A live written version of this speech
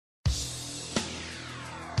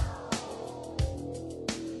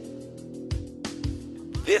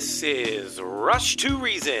This is Rush to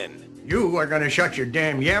Reason. You are going to shut your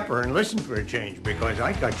damn yapper and listen for a change because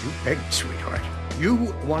I got you pegged, sweetheart.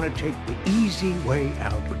 You want to take the easy way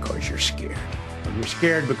out because you're scared. And you're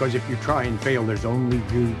scared because if you try and fail, there's only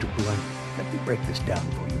you to blame. Let me break this down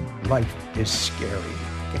for you. Life is scary.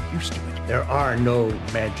 Get used to it. There are no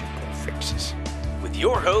magical fixes. With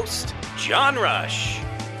your host, John Rush.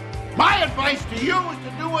 My advice to you is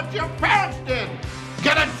to do what your parents did.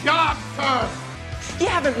 Get a job, sir. You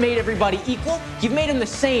haven't made everybody equal. You've made them the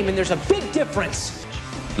same, and there's a big difference.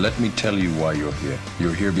 Let me tell you why you're here.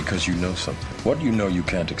 You're here because you know something. What you know you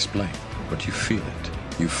can't explain, but you feel it.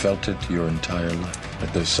 You felt it your entire life,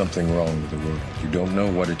 that there's something wrong with the world. You don't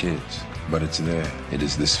know what it is, but it's there. It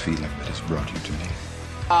is this feeling that has brought you to me.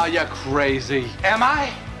 Are you crazy? Am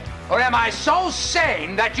I? Or am I so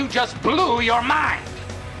sane that you just blew your mind?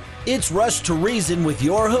 It's Rush to Reason with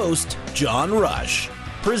your host, John Rush.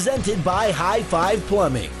 Presented by High Five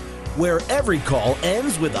Plumbing, where every call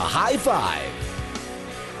ends with a high five.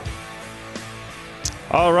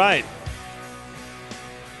 All right.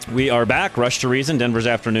 We are back. Rush to Reason, Denver's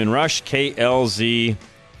Afternoon Rush, KLZ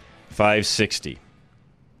 560.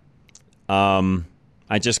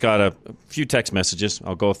 I just got a few text messages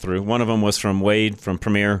I'll go through. One of them was from Wade from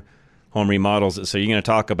Premier Home Remodels. So you're going to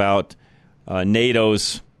talk about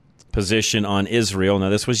NATO's position on Israel. Now,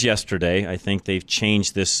 this was yesterday. I think they've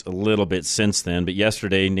changed this a little bit since then. But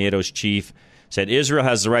yesterday, NATO's chief said Israel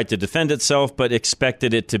has the right to defend itself, but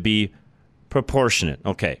expected it to be proportionate.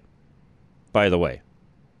 Okay. By the way,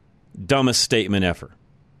 dumbest statement ever.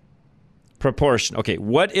 Proportion. Okay,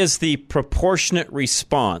 what is the proportionate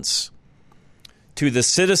response to the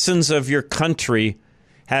citizens of your country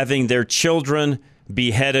having their children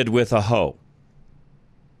beheaded with a hoe?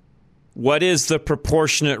 What is the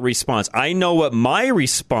proportionate response? I know what my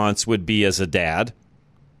response would be as a dad.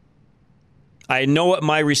 I know what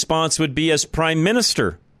my response would be as prime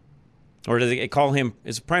minister. Or do they call him,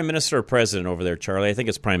 is it prime minister or president over there, Charlie? I think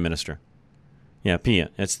it's prime minister. Yeah, Pia.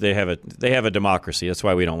 They have a democracy. That's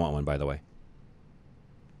why we don't want one, by the way.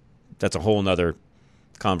 That's a whole nother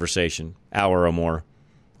conversation, hour or more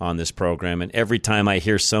on this program. And every time I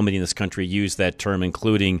hear somebody in this country use that term,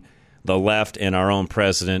 including the left and our own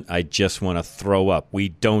president, I just want to throw up. We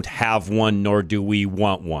don't have one, nor do we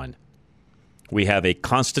want one. We have a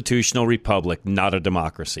constitutional republic, not a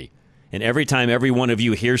democracy. And every time every one of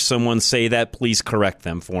you hears someone say that, please correct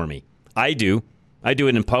them for me. I do. I do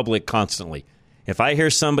it in public constantly. If I hear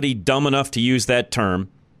somebody dumb enough to use that term,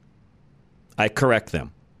 I correct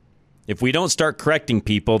them. If we don't start correcting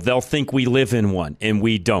people, they'll think we live in one, and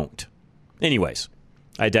we don't. Anyways,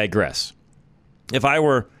 I digress. If I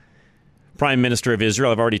were Prime Minister of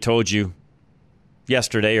Israel, I've already told you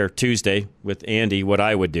yesterday or Tuesday with Andy what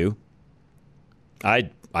I would do.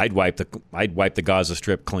 I'd wipe the Gaza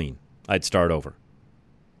Strip clean. I'd start over.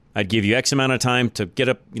 I'd give you X amount of time to get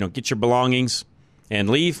up, get your belongings and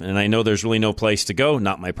leave. And I know there's really no place to go.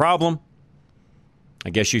 Not my problem. I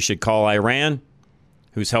guess you should call Iran,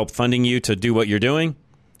 who's helped funding you to do what you're doing.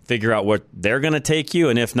 Figure out what they're going to take you.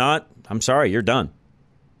 And if not, I'm sorry, you're done.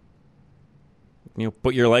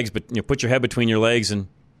 Put your head between your legs and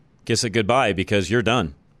kiss it goodbye because you're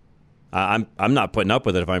done. I'm not putting up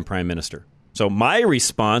with it if I'm prime minister. So my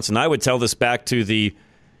response, and I would tell this back to the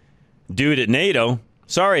dude at NATO,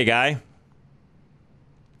 sorry, guy,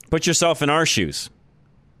 put yourself in our shoes.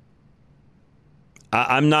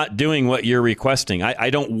 I'm not doing what you're requesting. I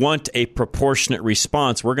don't want a proportionate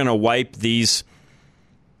response. We're going to wipe these.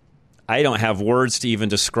 I don't have words to even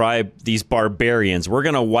describe these barbarians. We're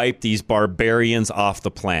going to wipe these barbarians off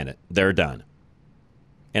the planet. They're done.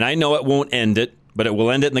 And I know it won't end it, but it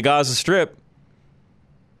will end it in the Gaza Strip.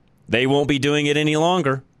 They won't be doing it any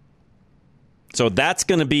longer. So that's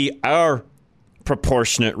going to be our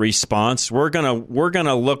proportionate response. We're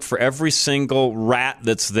gonna look for every single rat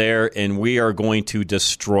that's there, and we are going to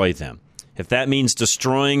destroy them. If that means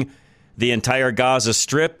destroying the entire Gaza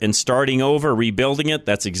Strip and starting over, rebuilding it,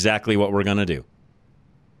 that's exactly what we're going to do.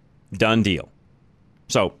 Done deal.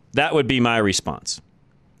 So that would be my response.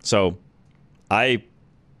 So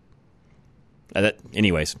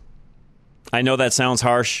anyways, I know that sounds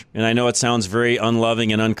harsh, and I know it sounds very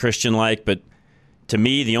unloving and unchristian-like, but to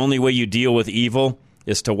me, the only way you deal with evil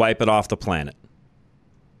is to wipe it off the planet.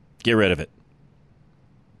 Get rid of it.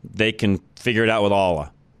 They can figure it out with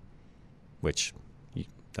Allah, which...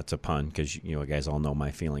 that's a pun because you guys all know my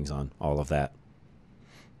feelings on all of that.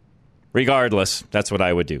 Regardless, that's what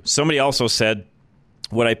I would do. Somebody also said,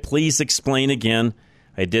 would I please explain again?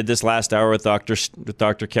 I did this last hour with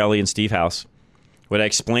Dr. Kelly and Steve House. Would I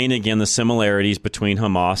explain again the similarities between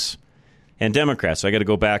Hamas and Democrats. So I got to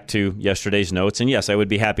go back to yesterday's notes, and yes, I would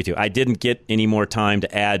be happy to. I didn't get any more time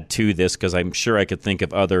to add to this because I'm sure I could think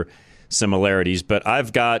of other similarities, but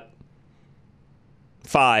I've got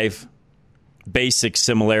 5 basic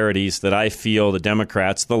similarities that I feel the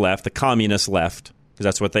Democrats, the left, the communist left, because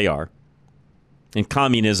that's what they are. And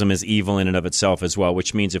communism is evil in and of itself as well,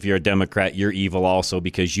 which means if you're a Democrat, you're evil also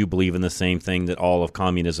because you believe in the same thing that all of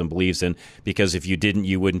communism believes in, because if you didn't,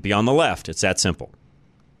 you wouldn't be on the left. It's that simple.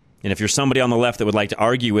 And if you're somebody on the left that would like to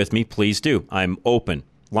argue with me, please do. I'm open.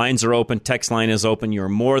 Lines are open. Text line is open. You're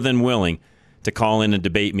more than willing to call in and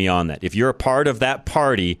debate me on that. If you're a part of that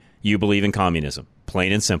party, you believe in communism.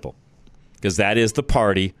 Plain and simple. Because that is the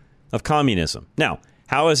party of communism. Now,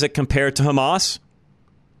 how is it compared to Hamas?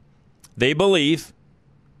 They believe,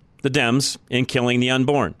 the Dems, in killing the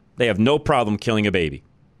unborn. They have no problem killing a baby.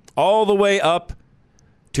 All the way up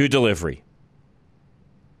to delivery.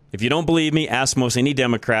 If you don't believe me, ask most any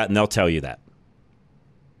Democrat and they'll tell you that.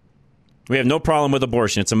 We have no problem with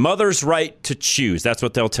abortion. It's a mother's right to choose. That's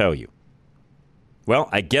what they'll tell you. Well,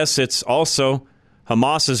 I guess it's also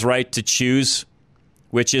Hamas's right to choose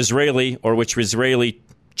which Israeli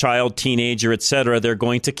child, teenager, etc. they're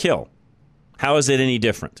going to kill. How is it any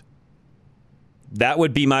different? That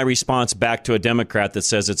would be my response back to a Democrat that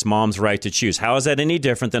says it's mom's right to choose. How is that any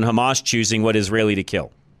different than Hamas choosing what Israeli to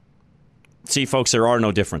kill? See, folks, there are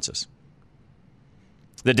no differences.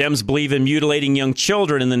 The Dems believe in mutilating young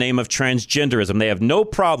children in the name of transgenderism. They have no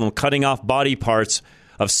problem cutting off body parts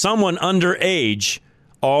of someone underage,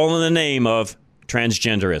 all in the name of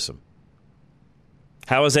transgenderism.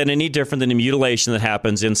 How is that any different than the mutilation that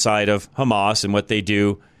happens inside of Hamas and what they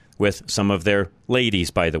do with some of their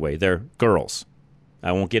ladies, by the way, their girls?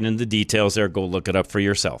 I won't get into the details there. Go look it up for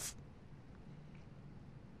yourself.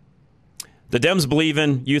 The Dems believe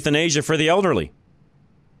in euthanasia for the elderly.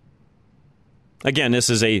 Again, this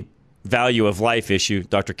is a value of life issue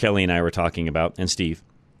Dr. Kelly and I were talking about, and Steve.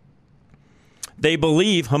 They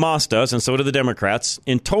believe, Hamas does, and so do the Democrats,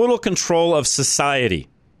 in total control of society.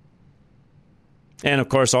 And, of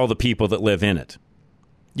course, all the people that live in it.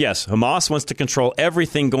 Yes, Hamas wants to control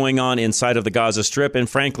everything going on inside of the Gaza Strip, and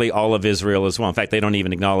frankly, all of Israel as well. In fact, they don't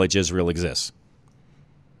even acknowledge Israel exists.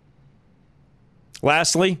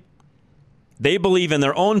 Lastly, they believe in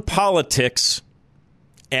their own politics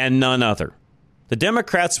and none other. The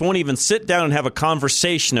Democrats won't even sit down and have a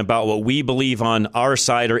conversation about what we believe on our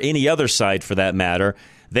side or any other side for that matter.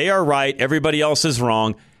 They are right. Everybody else is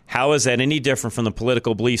wrong. How is that any different from the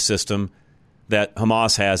political belief system that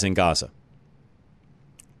Hamas has in Gaza?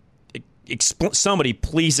 Somebody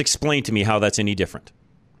please explain to me how that's any different.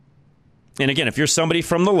 And again, if you're somebody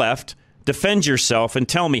from the left, defend yourself and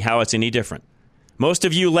tell me how it's any different. Most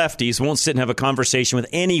of you lefties won't sit and have a conversation with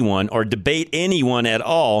anyone or debate anyone at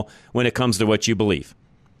all when it comes to what you believe.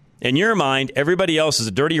 In your mind, everybody else is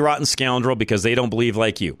a dirty, rotten scoundrel because they don't believe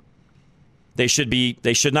like you. They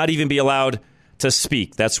should not even be allowed to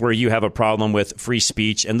speak. That's where you have a problem with free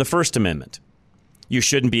speech and the First Amendment. You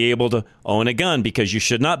shouldn't be able to own a gun because you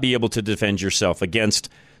should not be able to defend yourself against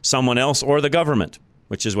someone else or the government,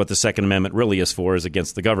 which is what the Second Amendment really is for, is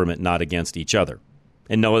against the government, not against each other.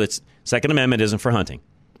 And no, the Second Amendment isn't for hunting.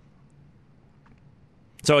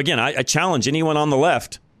 So again, I challenge anyone on the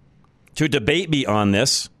left to debate me on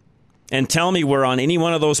this and tell me where on any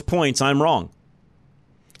one of those points I'm wrong.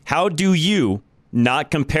 How do you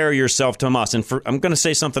not compare yourself to Hamas? And I'm going to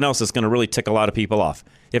say something else that's going to really tick a lot of people off.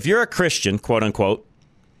 If you're a Christian, quote unquote,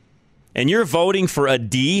 and you're voting for a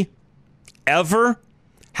D ever,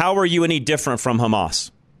 how are you any different from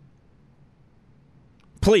Hamas?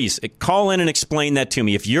 Please call in and explain that to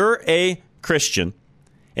me. If you're a Christian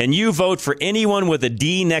and you vote for anyone with a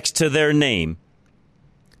D next to their name,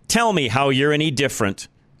 tell me how you're any different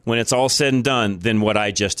when it's all said and done than what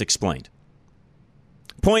I just explained.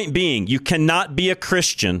 Point being, you cannot be a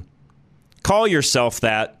Christian, call yourself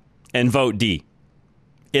that, and vote D.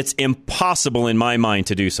 It's impossible in my mind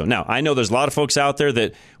to do so. Now, I know there's a lot of folks out there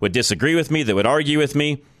that would disagree with me, that would argue with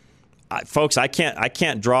me. Folks, I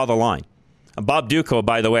can't draw the line. Bob Duco,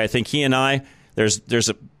 by the way, I think he and I, there's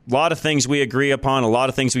a lot of things we agree upon, a lot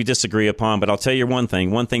of things we disagree upon, but I'll tell you one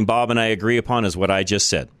thing. One thing Bob and I agree upon is what I just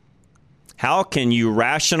said. How can you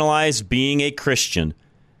rationalize being a Christian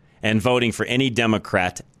and voting for any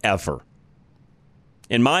Democrat ever?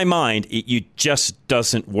 In my mind, it just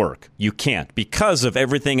doesn't work. You can't, because of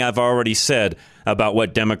everything I've already said about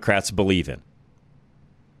what Democrats believe in.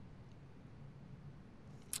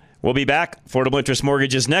 We'll be back. Affordable Interest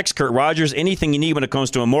Mortgages next. Kurt Rogers, anything you need when it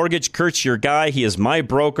comes to a mortgage, Kurt's your guy. He is my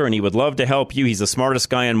broker, and he would love to help you. He's the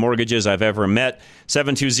smartest guy on mortgages I've ever met.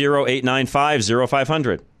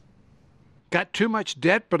 720-895-0500. Got too much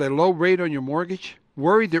debt but a low rate on your mortgage?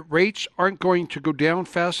 Worried that rates aren't going to go down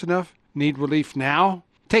fast enough? Need relief now?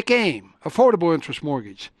 Take AIM, Affordable Interest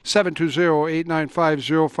Mortgage,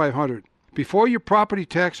 720-895-0500. Before your property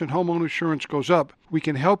tax and homeowner insurance goes up, we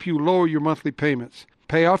can help you lower your monthly payments,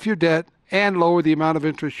 pay off your debt, and lower the amount of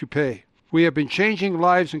interest you pay. We have been changing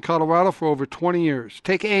lives in Colorado for over 20 years.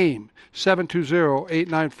 Take AIM,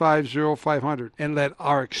 720-895-0500, and let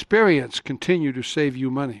our experience continue to save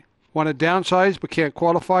you money. Want to downsize but can't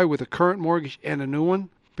qualify with a current mortgage and a new one?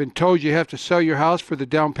 Been told you have to sell your house for the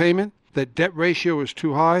down payment? That debt ratio is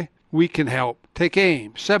too high? We can help. Take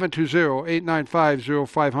AIM,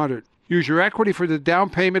 720-895-0500. Use your equity for the down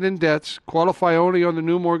payment and debts, qualify only on the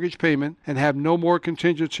new mortgage payment, and have no more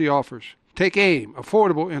contingency offers. Take AIM,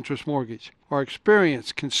 Affordable Interest Mortgage. Our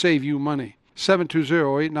experience can save you money.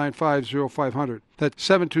 720-895-0500. That's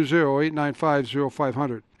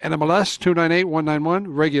 720-895-0500. NMLS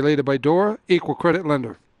 298191, regulated by DORA, equal credit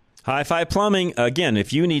lender. High Five Plumbing, again,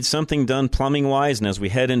 if you need something done plumbing-wise, and as we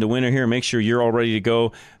head into winter here, make sure you're all ready to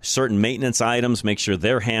go. Certain maintenance items, make sure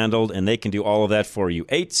they're handled, and they can do all of that for you.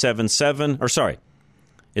 It's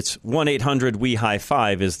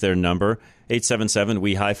 1-800-WE-HIGH-5 is their number,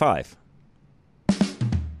 877-WE-HIGH-5.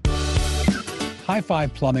 High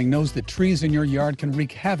Five Plumbing knows that trees in your yard can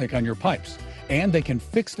wreak havoc on your pipes, and they can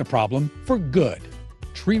fix the problem for good.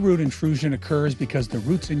 Tree root intrusion occurs because the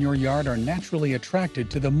roots in your yard are naturally attracted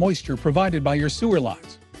to the moisture provided by your sewer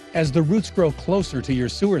lines. As the roots grow closer to your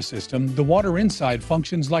sewer system, the water inside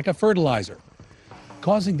functions like a fertilizer,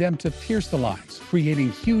 causing them to pierce the lines,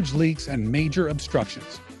 creating huge leaks and major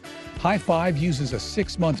obstructions. High Five uses a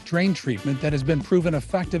 6-month drain treatment that has been proven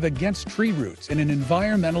effective against tree roots in an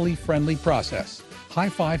environmentally friendly process. High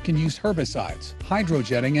Five can use herbicides,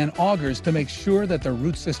 hydrojetting, and augers to make sure that the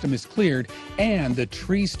root system is cleared and the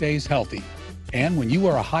tree stays healthy. And when you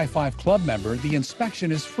are a High Five Club member, the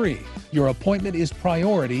inspection is free. Your appointment is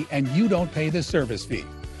priority, and you don't pay the service fee.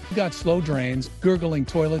 You got slow drains, gurgling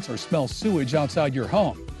toilets, or smell sewage outside your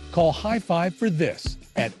home? Call High Five for this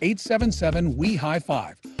at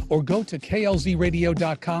 877-WE-HIGH-5 or go to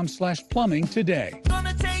klzradio.com/plumbing today.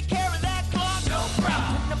 Gonna take care of that clock, no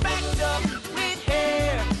problem. The backed up with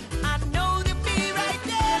hair. I know they'll be right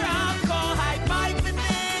there. I'll call High Five for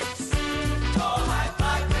this. Call High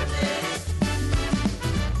Five for this.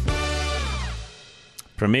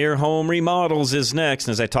 Premier Home Remodels is next.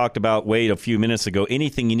 And as I talked about, Wade, a few minutes ago,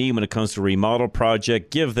 anything you need when it comes to a remodel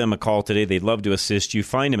project, give them a call today. They'd love to assist you.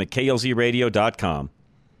 Find them at klzradio.com.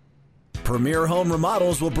 Premier Home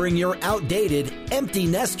Remodels will bring your outdated, empty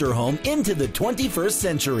nester home into the 21st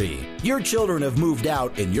century. Your children have moved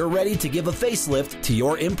out and you're ready to give a facelift to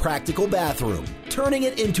your impractical bathroom, turning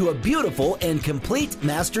it into a beautiful and complete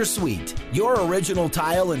master suite. Your original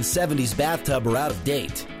tile and 70s bathtub are out of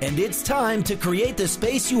date, and it's time to create the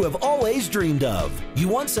space you have always dreamed of. You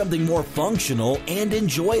want something more functional and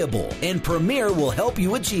enjoyable, and Premier will help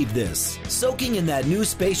you achieve this. Soaking in that new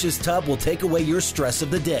spacious tub will take away your stress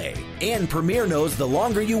of the day. And Premier knows the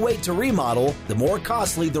longer you wait to remodel, the more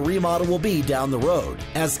costly the remodel will be down the road,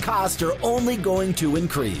 as costs are only going to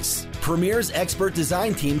increase. Premier's expert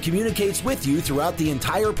design team communicates with you throughout the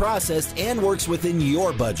entire process and works within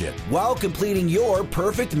your budget while completing your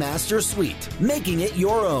perfect master suite, making it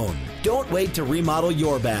your own. Don't wait to remodel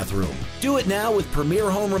your bathroom. Do it now with Premier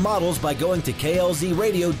Home Remodels by going to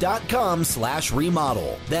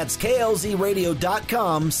klzradio.com/remodel. That's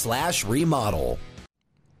klzradio.com/remodel.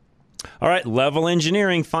 All right, Level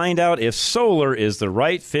Engineering. Find out if solar is the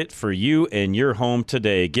right fit for you and your home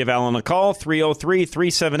today. Give Alan a call,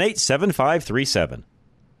 303-378-7537.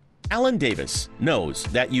 Alan Davis knows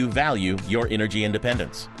that you value your energy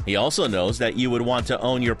independence. He also knows that you would want to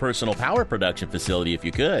own your personal power production facility if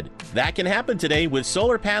you could. That can happen today with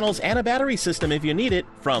solar panels and a battery system if you need it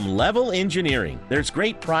from Level Engineering. There's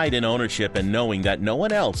great pride in ownership and knowing that no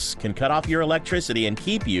one else can cut off your electricity and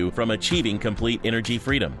keep you from achieving complete energy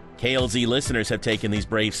freedom. KLZ listeners have taken these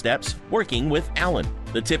brave steps working with Alan.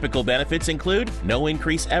 The typical benefits include no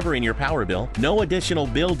increase ever in your power bill, no additional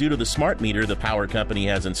bill due to the smart meter the power company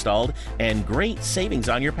has installed, and great savings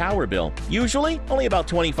on your power bill. Usually, only about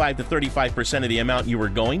 25 to 35% of the amount you were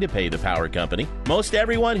going to pay the power company. Most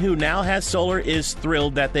everyone who now has solar is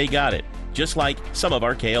thrilled that they got it, just like some of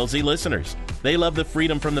our KLZ listeners. They love the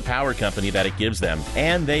freedom from the power company that it gives them,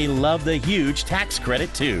 and they love the huge tax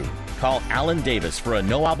credit too. Call Alan Davis for a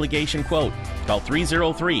no-obligation quote. Call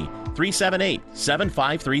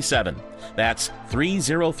 303-378-7537. That's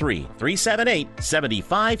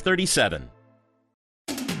 303-378-7537.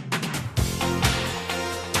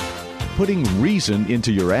 Putting reason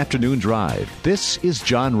into your afternoon drive. This is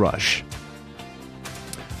John Rush.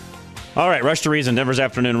 All right, Rush to Reason, Denver's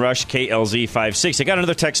Afternoon Rush, KLZ 560. I got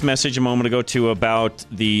another text message a moment ago, too, about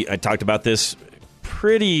I talked about this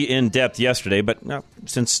pretty in-depth yesterday, but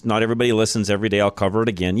since not everybody listens every day, I'll cover it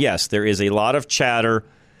again. Yes, there is a lot of chatter.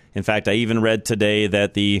 In fact, I even read today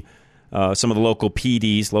that some of the local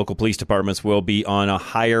PDs, local police departments, will be on a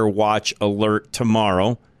higher watch alert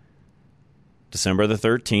tomorrow, October the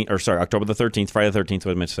 13th, Friday the 13th,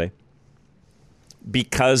 what I meant to say,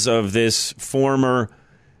 because of this former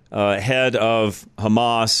head of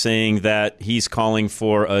Hamas saying that he's calling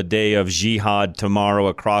for a day of jihad tomorrow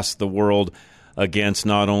across the world against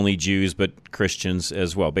not only Jews but Christians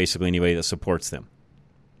as well, basically anybody that supports them.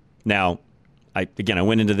 Now, I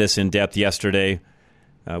went into this in depth yesterday.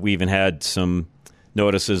 We even had some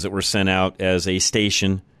notices that were sent out as a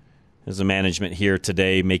station, as a management here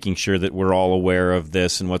today, making sure that we're all aware of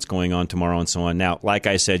this and what's going on tomorrow and so on. Now, like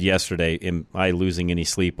I said yesterday, am I losing any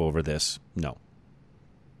sleep over this? No.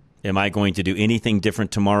 Am I going to do anything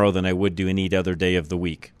different tomorrow than I would do any other day of the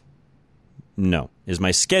week? No. Is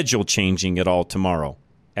my schedule changing at all tomorrow?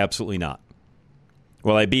 Absolutely not.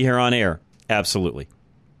 Will I be here on air? Absolutely.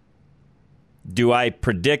 Do I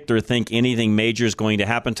predict or think anything major is going to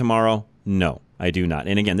happen tomorrow? No, I do not.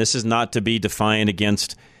 And again, this is not to be defiant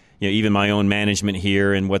against even my own management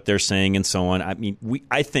here and what they're saying and so on. I mean,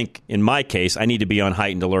 I think in my case, I need to be on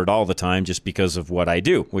heightened alert all the time just because of what I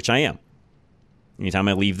do, which I am. Anytime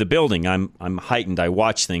I leave the building, I'm heightened. I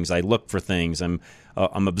watch things. I look for things. I'm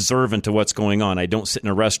observant to what's going on. I don't sit in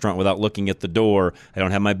a restaurant without looking at the door. I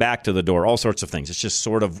don't have my back to the door. All sorts of things. It's just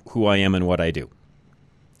sort of who I am and what I do.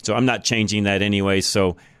 So I'm not changing that anyway,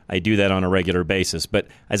 so I do that on a regular basis. But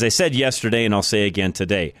as I said yesterday, and I'll say again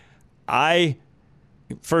today,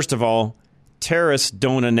 first of all, terrorists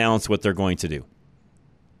don't announce what they're going to do.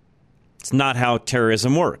 It's not how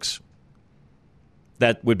terrorism works.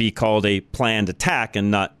 That would be called a planned attack and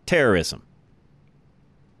not terrorism.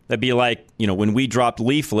 That'd be like, when we dropped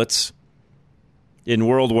leaflets in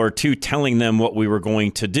World War II telling them what we were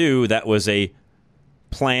going to do. That was a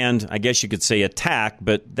planned, I guess you could say, attack,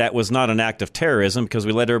 but that was not an act of terrorism because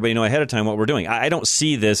we let everybody know ahead of time what we're doing. I don't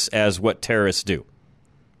see this as what terrorists do.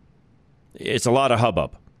 It's a lot of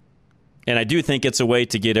hubbub. And I do think it's a way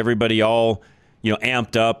to get everybody all,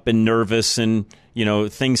 amped up and nervous, and,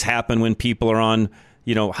 things happen when people are on,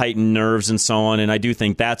 heightened nerves and so on. And I do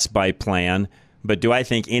think that's by plan. But do I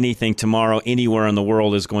think anything tomorrow anywhere in the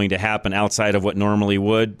world is going to happen outside of what normally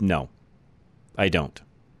would? No, I don't.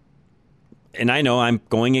 And I know I'm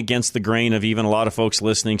going against the grain of even a lot of folks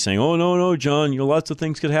listening saying, oh, no, John, lots of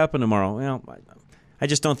things could happen tomorrow. Well, I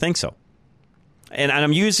just don't think so. And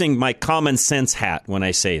I'm using my common sense hat when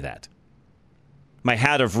I say that. My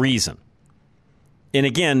hat of reason. And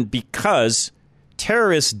again, because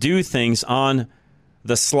terrorists do things on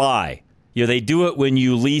the sly. They do it when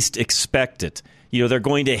you least expect it. They're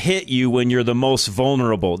going to hit you when you're the most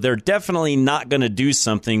vulnerable. They're definitely not going to do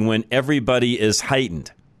something when everybody is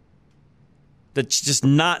heightened. That's just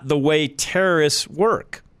not the way terrorists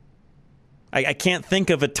work. I can't think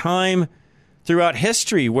of a time throughout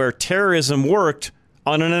history where terrorism worked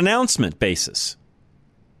on an announcement basis.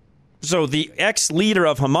 So the ex-leader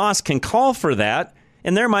of Hamas can call for that,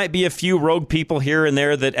 and there might be a few rogue people here and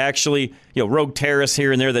there that actually, rogue terrorists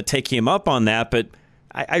here and there that take him up on that, but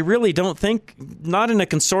I really don't think, not in a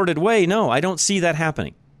concerted way, no, I don't see that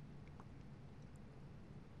happening.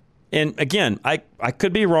 And again, I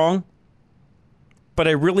could be wrong, but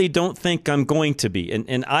I really don't think I'm going to be.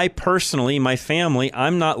 And I personally, my family,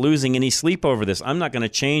 I'm not losing any sleep over this. I'm not going to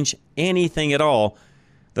change anything at all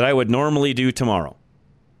that I would normally do tomorrow.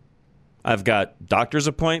 I've got doctor's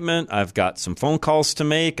appointment. I've got some phone calls to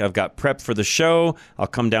make. I've got prep for the show. I'll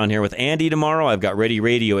come down here with Andy tomorrow. I've got Ready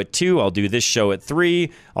Radio at 2. I'll do this show at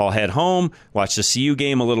 3. I'll head home, watch the CU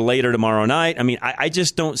game a little later tomorrow night. I mean, I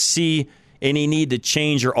just don't see any need to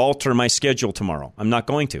change or alter my schedule tomorrow. I'm not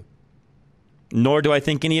going to. Nor do I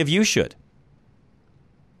think any of you should.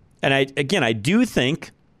 And I do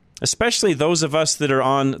think, especially those of us that are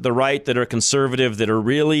on the right, that are conservative, that are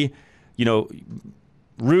really,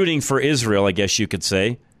 rooting for Israel, I guess you could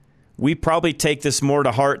say, we probably take this more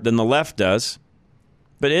to heart than the left does.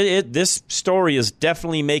 But this story is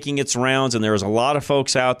definitely making its rounds, and there's a lot of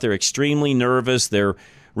folks out there extremely nervous. They're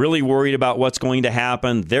really worried about what's going to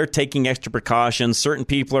happen. They're taking extra precautions. Certain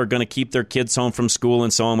people are going to keep their kids home from school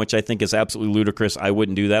and so on, which I think is absolutely ludicrous. I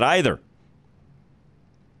wouldn't do that either.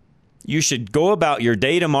 You should go about your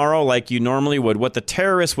day tomorrow like you normally would. What the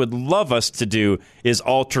terrorists would love us to do is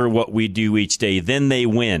alter what we do each day. Then they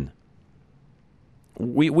win.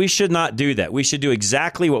 We should not do that. We should do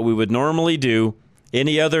exactly what we would normally do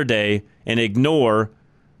any other day and ignore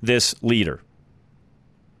this leader.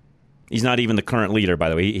 He's not even the current leader, by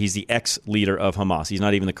the way. He's the ex-leader of Hamas. He's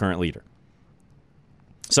not even the current leader.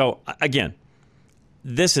 So, again,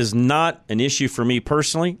 this is not an issue for me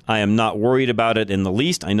personally. I am not worried about it in the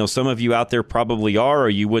least. I know some of you out there probably are, or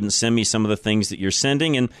you wouldn't send me some of the things that you're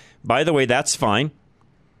sending. And by the way, that's fine.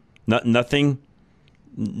 Nothing.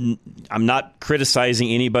 I'm not criticizing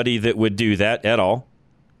anybody that would do that at all.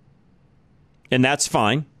 And that's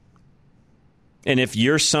fine. And if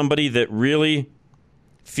you're somebody that really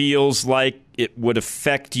feels like it would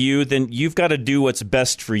affect you, then you've got to do what's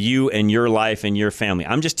best for you and your life and your family.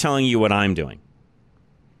 I'm just telling you what I'm doing.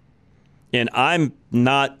 And I'm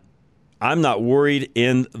not worried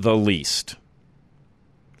in the least.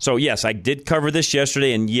 So, yes, I did cover this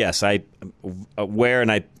yesterday, and yes, I'm aware and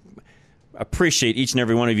I appreciate each and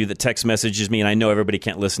every one of you that text messages me, and I know everybody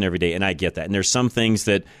can't listen every day, and I get that. And there's some things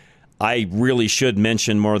that I really should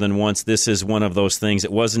mention more than once. This is one of those things.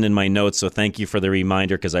 It wasn't in my notes, so thank you for the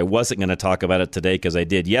reminder, because I wasn't going to talk about it today because I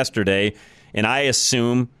did yesterday. And I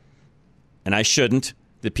assume, and I shouldn't,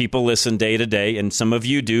 that people listen day to day, and some of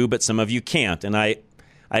you do, but some of you can't. And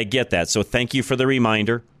I get that. So thank you for the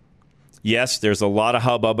reminder. Yes, there's a lot of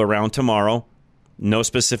hubbub around tomorrow. No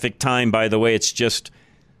specific time, by the way. It's just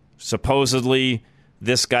supposedly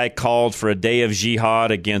this guy called for a day of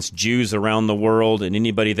jihad against Jews around the world and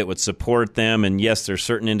anybody that would support them. And yes, there's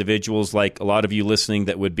certain individuals, like a lot of you listening,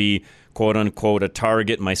 that would be, quote unquote, a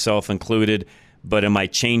target, myself included. But am I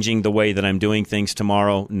changing the way that I'm doing things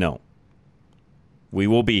tomorrow? No. We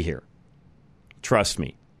will be here. Trust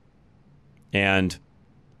me. And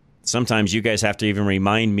sometimes you guys have to even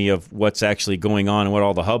remind me of what's actually going on and what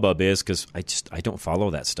all the hubbub is, because I don't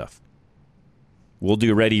follow that stuff. We'll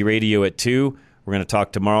do Ready Radio at 2. We're going to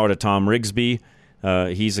talk tomorrow to Tom Rigsby.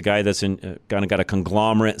 He's a guy that's kind of got a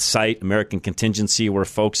conglomerate site, American Contingency, where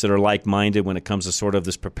folks that are like-minded when it comes to sort of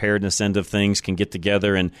this preparedness end of things can get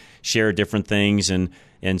together and share different things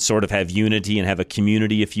and sort of have unity and have a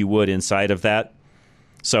community, if you would, inside of that.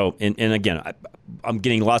 So, and again, I'm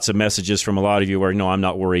getting lots of messages from a lot of you where, no, I'm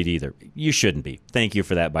not worried either. You shouldn't be. Thank you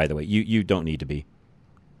for that, by the way. You don't need to be.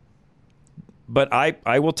 But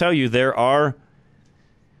I will tell you, there are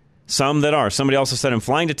some that are. Somebody also said, I'm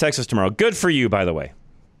flying to Texas tomorrow. Good for you, by the way.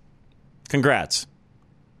 Congrats.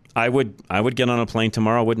 I would get on a plane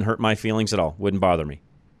tomorrow. Wouldn't hurt my feelings at all. Wouldn't bother me.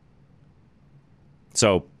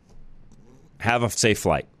 So, have a safe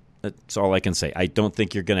flight. That's all I can say. I don't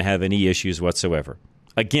think you're going to have any issues whatsoever.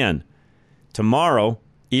 Again, tomorrow,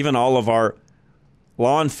 even all of our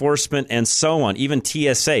law enforcement and so on, even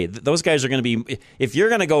TSA, those guys are going to be, if you're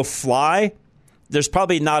going to go fly, there's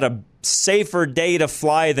probably not a safer day to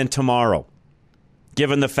fly than tomorrow,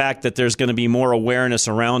 given the fact that there's going to be more awareness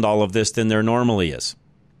around all of this than there normally is.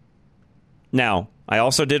 Now, I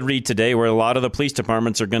also did read today where a lot of the police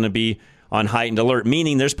departments are going to be on heightened alert,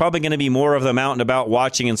 meaning there's probably going to be more of them out and about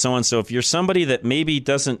watching and so on. So if you're somebody that maybe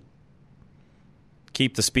doesn't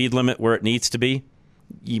keep the speed limit where it needs to be,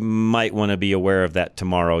 you might want to be aware of that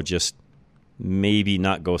tomorrow. Just maybe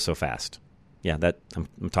not go so fast. Yeah, that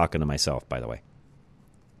I'm talking to myself, by the way.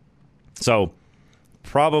 So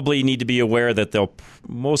probably need to be aware that there'll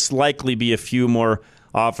most likely be a few more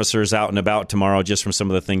officers out and about tomorrow, just from some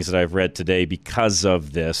of the things that I've read today because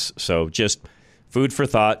of this. So just food for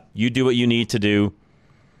thought. You do what you need to do.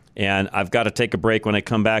 And I've got to take a break. When I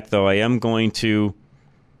come back, though, I am going to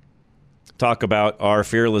talk about our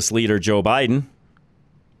fearless leader, Joe Biden,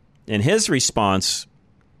 and his response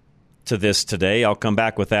to this today. I'll come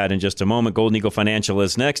back with that in just a moment. Golden Eagle Financial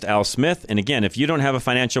is next. Al Smith. And again, if you don't have a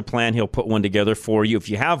financial plan, he'll put one together for you. If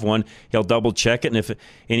you have one, he'll double check it. And if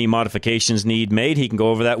any modifications need made, he can go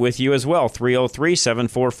over that with you as well.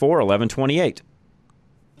 303-744-1128.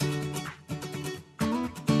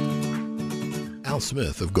 Al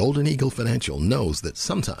Smith of Golden Eagle Financial knows that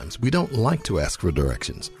sometimes we don't like to ask for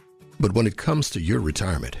directions. But when it comes to your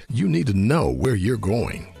retirement, you need to know where you're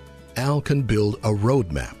going. Al can build a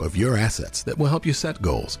roadmap of your assets that will help you set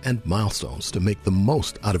goals and milestones to make the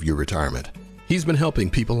most out of your retirement. He's been helping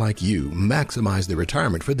people like you maximize their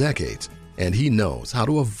retirement for decades, and he knows how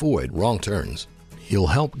to avoid wrong turns. He'll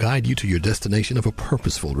help guide you to your destination of a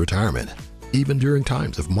purposeful retirement, even during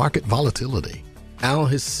times of market volatility. Al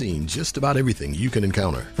has seen just about everything you can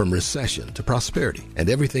encounter, from recession to prosperity and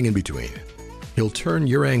everything in between. He'll turn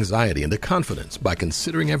your anxiety into confidence by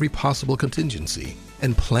considering every possible contingency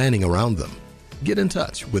and planning around them. Get in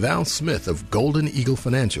touch with Al Smith of Golden Eagle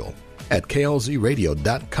Financial at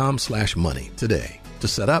klzradio.com/money today to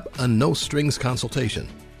set up a no-strings consultation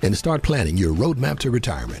and start planning your roadmap to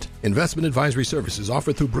retirement. Investment advisory services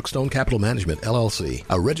offered through Brookstone Capital Management, LLC,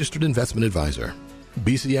 a registered investment advisor.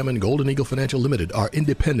 BCM and Golden Eagle Financial Limited are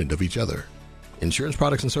independent of each other. Insurance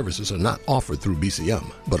products and services are not offered through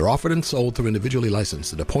BCM, but are offered and sold through individually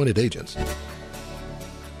licensed and appointed agents.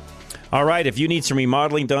 All right, if you need some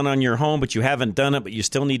remodeling done on your home, but you haven't done it, but you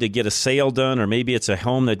still need to get a sale done, or maybe it's a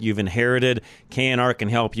home that you've inherited, K&R can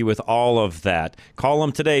help you with all of that. Call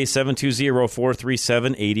them today,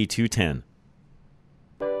 720-437-8210.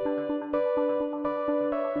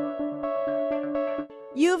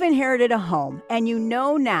 You've inherited a home, and you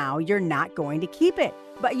know now you're not going to keep it,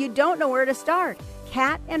 but you don't know where to start.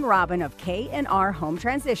 Kat and Robin of K&R Home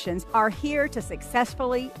Transitions are here to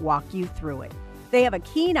successfully walk you through it. They have a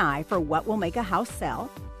keen eye for what will make a house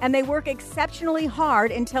sell, and they work exceptionally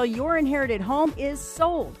hard until your inherited home is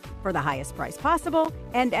sold for the highest price possible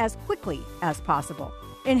and as quickly as possible.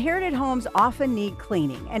 Inherited homes often need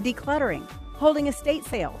cleaning and decluttering, holding estate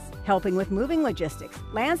sales, helping with moving logistics,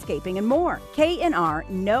 landscaping, and more. K&R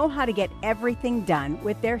know how to get everything done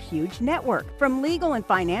with their huge network. From legal and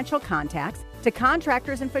financial contacts to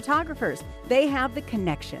contractors and photographers, they have the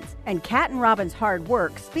connections. And Kat and Robin's hard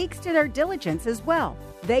work speaks to their diligence as well.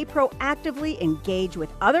 They proactively engage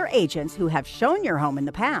with other agents who have shown your home in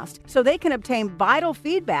the past so they can obtain vital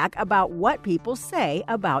feedback about what people say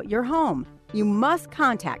about your home. You must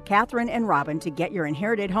contact Catherine and Robin to get your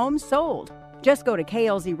inherited home sold. Just go to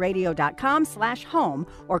klzradio.com/home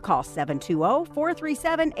or call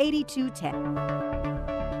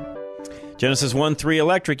 720-437-8210. Genesis 1-3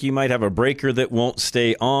 Electric, you might have a breaker that won't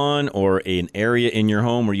stay on or an area in your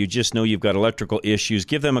home where you just know you've got electrical issues.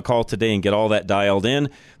 Give them a call today and get all that dialed in.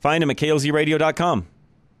 Find them at klzradio.com.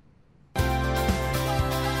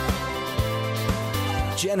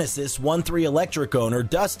 Genesis 1-3 Electric owner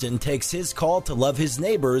Dustin takes his call to love his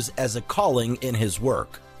neighbors as a calling in his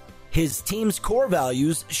work. His team's core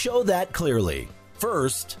values show that clearly.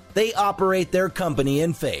 First, they operate their company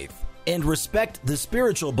in faith and respect the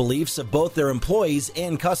spiritual beliefs of both their employees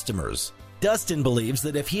and customers. Dustin believes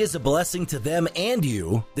that if he is a blessing to them and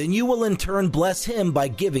you, then you will in turn bless him by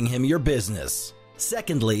giving him your business.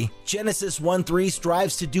 Secondly, Genesis 1-3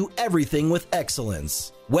 strives to do everything with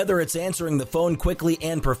excellence, whether it's answering the phone quickly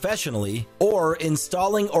and professionally or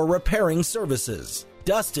installing or repairing services.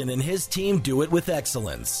 Dustin and his team do it with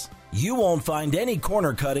excellence. You won't find any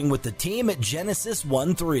corner cutting with the team at Genesis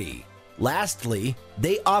 1-3. Lastly,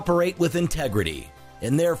 they operate with integrity.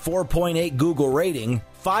 In their 4.8 Google rating,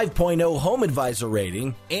 5.0 Home Advisor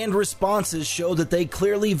rating, and responses show that they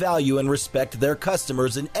clearly value and respect their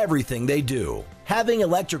customers in everything they do. Having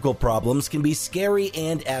electrical problems can be scary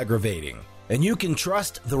and aggravating, and you can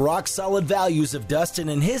trust the rock-solid values of Dustin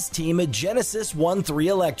and his team at Genesis 1-3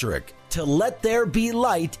 Electric to let there be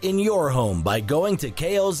light in your home by going to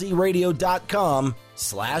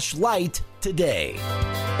klzradio.com/light today.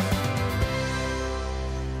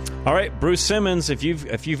 All right, Bruce Simmons, if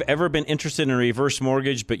you've ever been interested in a reverse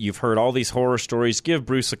mortgage, but you've heard all these horror stories, give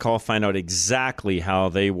Bruce a call, find out exactly how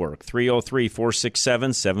they work.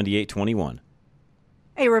 303-467-7821.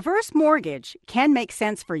 A reverse mortgage can make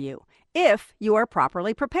sense for you if you are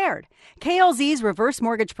properly prepared. KLZ's reverse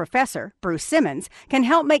mortgage professor, Bruce Simmons, can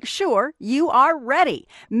help make sure you are ready.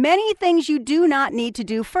 Many things you do not need to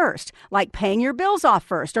do first, like paying your bills off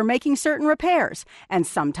first or making certain repairs. And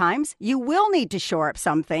sometimes you will need to shore up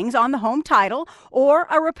some things on the home title or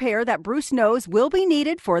a repair that Bruce knows will be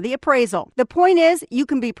needed for the appraisal. The point is, you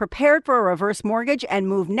can be prepared for a reverse mortgage and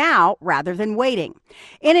move now rather than waiting.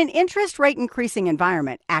 In an interest rate increasing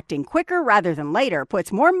environment, acting quicker rather than later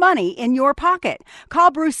puts more money in your pocket. Call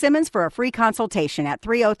Bruce Simmons for a free consultation at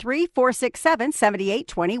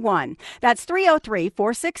 303-467-7821. That's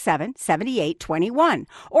 303-467-7821.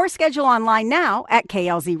 Or schedule online now at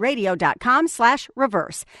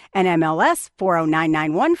klzradio.com/reverse. And MLS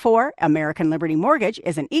 409914, American Liberty Mortgage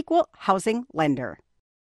is an equal housing lender.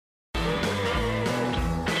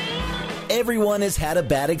 Everyone has had a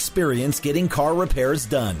bad experience getting car repairs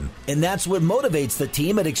done, and that's what motivates the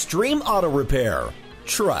team at Extreme Auto Repair.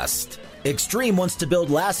 Trust. Extreme wants to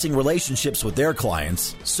build lasting relationships with their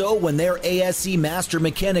clients, so when their ASE master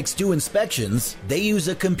mechanics do inspections, they use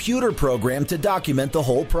a computer program to document the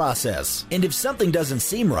whole process. And if something doesn't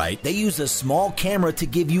seem right, they use a small camera to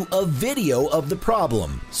give you a video of the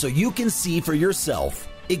problem, so you can see for yourself.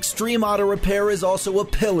 Extreme Auto Repair is also a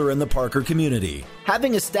pillar in the Parker community.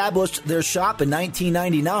 having established their shop in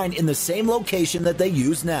 1999 in the same location that they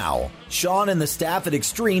use now. Sean and the staff at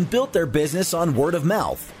Extreme built their business on word of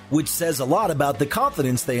mouth, which says a lot about the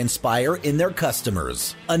confidence they inspire in their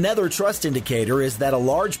customers. Another trust indicator is that a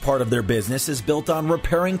large part of their business is built on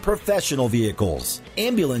repairing professional vehicles,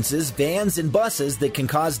 ambulances, vans, and buses that can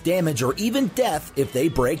cause damage or even death if they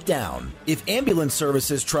break down. If ambulance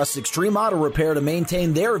services trust Extreme Auto Repair to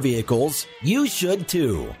maintain their vehicles, you should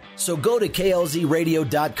too. So go to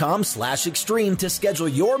klzradio.com/extreme to schedule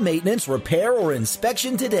your maintenance, repair, or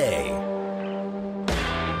inspection today.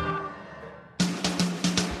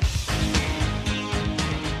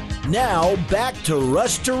 Now, back to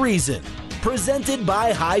Rush to Reason, presented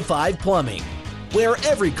by High Five Plumbing, where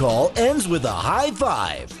every call ends with a high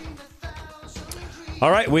five.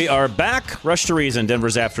 All right, we are back. Rush to Reason,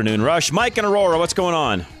 Denver's Afternoon Rush. Mike and Aurora, what's going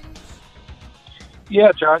on?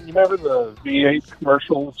 Yeah, John, you remember the V8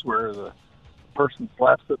 commercials where the person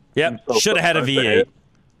slaps it? Yep, should have had a V8.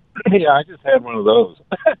 Yeah, I just had one of those.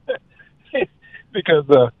 Because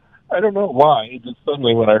I don't know why. It just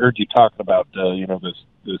suddenly, when I heard you talking about,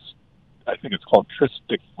 this, I think it's called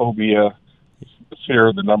tristic-phobia, the fear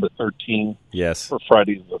of the number 13. Yes. For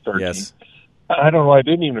Friday the 13th. Yes. I don't know. It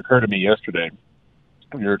didn't even occur to me yesterday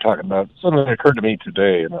when you were talking about it. Suddenly it occurred to me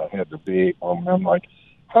today, and I had the V8 moment. I'm like,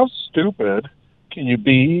 how stupid can you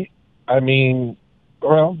be? I mean,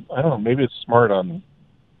 well, I don't know. Maybe it's smart on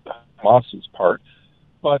Hamas's part.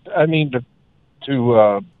 But, I mean,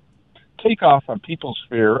 to take off on people's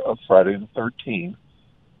fear of Friday the 13th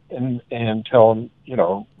and tell them,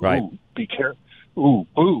 right. Ooh, be careful. Ooh,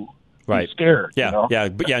 boo. Right. Be scared. Yeah, no, I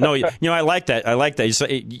like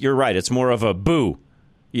that. You're right. It's more of a boo.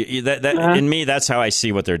 In me, that's how I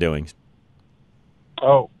see what they're doing.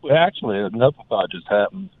 Oh, actually, another thought just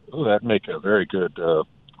happened. Oh, that'd make a very good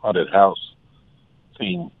haunted house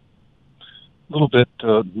theme. A little bit,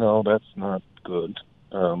 no, that's not good.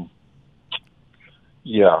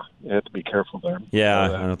 Yeah, you have to be careful there. Yeah,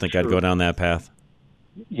 I don't think I'd go down that path.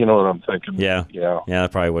 You know what I'm thinking? Yeah,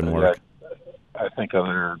 that probably wouldn't work. I think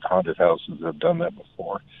other haunted houses have done that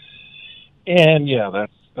before, and yeah,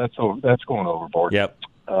 that's going overboard. Yep.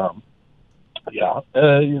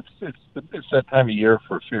 It's that time of year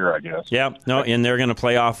for fear, I guess. Yeah, no, and they're going to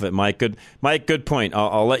play off of it, Mike. Good point.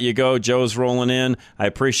 I'll let you go. Joe's rolling in. I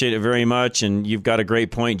appreciate it very much, and you've got a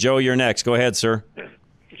great point. Joe, you're next. Go ahead, sir.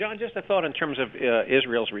 John, just a thought in terms of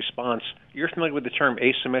Israel's response. You're familiar with the term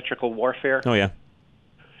asymmetrical warfare? Oh, yeah.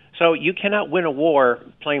 So you cannot win a war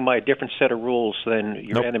playing by a different set of rules than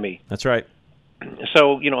your enemy. That's right.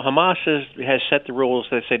 So, Hamas has set the rules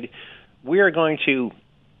that said, we are going to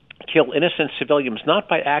kill innocent civilians, not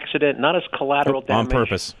by accident, not as collateral damage. On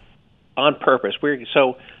purpose. On purpose.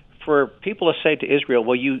 So for people to say to Israel,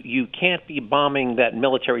 well, you can't be bombing that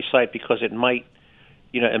military site because it might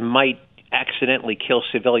accidentally kill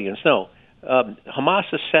civilians. No. Hamas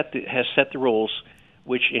has set the rules,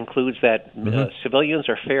 which includes that civilians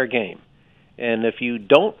are fair game. And if you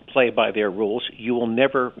don't play by their rules, you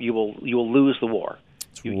will lose the war.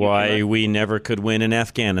 That's why we never could win in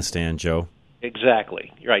Afghanistan, Joe.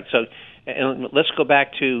 Exactly. Right. So, and let's go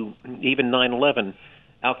back to even 9/11.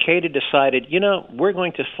 Al-Qaeda decided, we're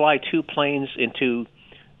going to fly two planes into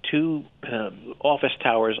two office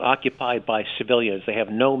towers occupied by civilians. They have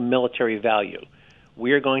no military value.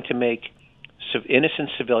 We are going to make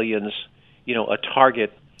innocent civilians, a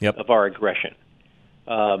target of our aggression.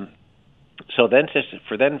 So then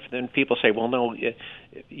people say, well, no,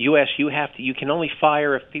 U.S. you can only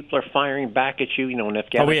fire if people are firing back at you. In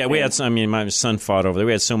Afghanistan. Oh, we had some. My son fought over there.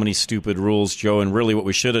 We had so many stupid rules, Joe. And really, what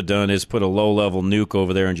we should have done is put a low-level nuke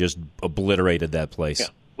over there and just obliterated that place. Yeah.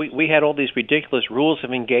 We had all these ridiculous rules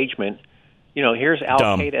of engagement. Here's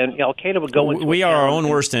Al-Qaeda, and Al-Qaeda would go into. We are our own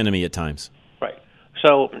worst enemy at times. Right.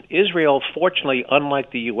 So Israel, fortunately, unlike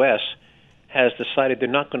the U.S., has decided they're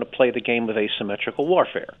not going to play the game of asymmetrical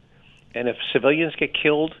warfare. And if civilians get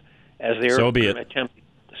killed as they're attempting,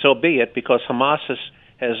 so be it, because Hamas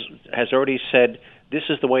has already said this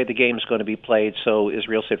is the way the game is going to be played. So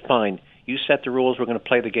Israel said, fine, you set the rules, we're going to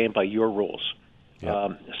play the game by your rules.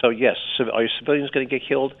 Yep. So yes, are civilians going to get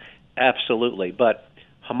killed? Absolutely. But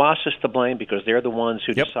Hamas is to blame because they're the ones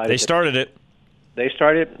who decided. They started it. They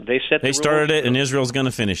started. They set. They started it, and Israel's going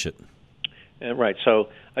to finish it. Right. So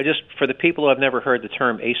for the people who have never heard the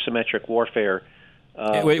term asymmetric warfare.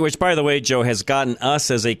 Which, by the way, Joe, has gotten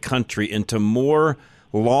us as a country into more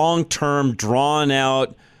long-term,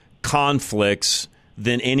 drawn-out conflicts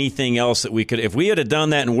than anything else that we could. If we had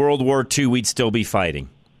done that in World War II, we'd still be fighting.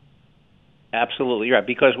 Absolutely right,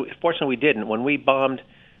 because fortunately we didn't. When we bombed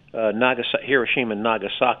Hiroshima and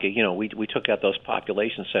Nagasaki, we took out those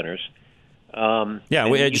population centers.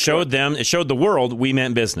 It showed the world we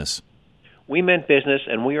meant business. We meant business,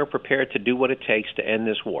 and we are prepared to do what it takes to end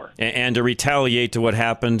this war. And to retaliate to what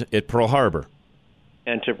happened at Pearl Harbor.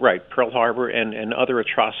 And to Pearl Harbor and other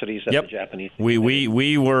atrocities that the Japanese.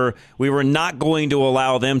 We were not going to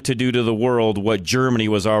allow them to do to the world what Germany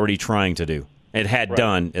was already trying to do. It had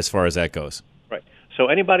done, as far as that goes. Right. So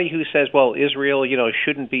anybody who says, well, Israel,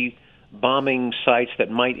 shouldn't be bombing sites that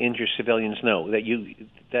might injure civilians, no,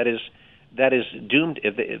 that is doomed.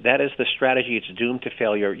 That is the strategy. It's doomed to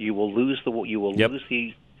failure. You will lose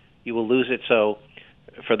it. So,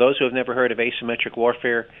 for those who have never heard of asymmetric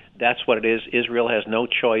warfare, that's what it is. Israel has no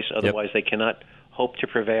choice. Otherwise, they cannot hope to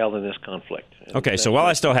prevail in this conflict. Okay. So while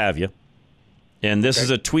I still have you, and this is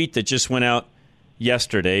a tweet that just went out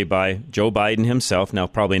yesterday by Joe Biden himself. Now,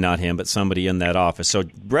 probably not him, but somebody in that office. So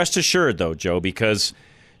rest assured, though, Joe, because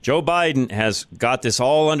Joe Biden has got this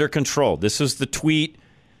all under control. This is the tweet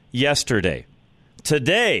yesterday.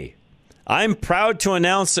 Today, I'm proud to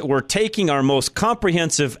announce that we're taking our most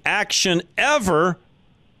comprehensive action ever,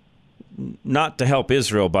 not to help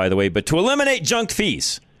Israel, by the way, but to eliminate junk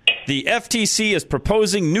fees. The FTC is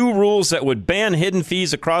proposing new rules that would ban hidden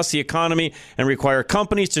fees across the economy and require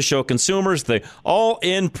companies to show consumers the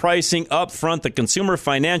all-in pricing up front. The Consumer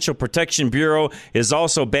Financial Protection Bureau is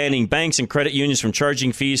also banning banks and credit unions from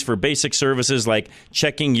charging fees for basic services like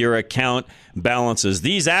checking your account balances.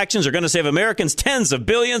 These actions are going to save Americans tens of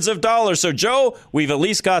billions of dollars. So, Joe, we've at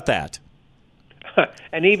least got that.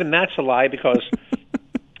 And even that's a lie because,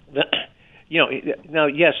 now,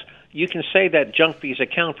 yes, you can say that junk fees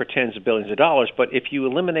account for tens of billions of dollars, but if you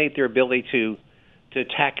eliminate their ability to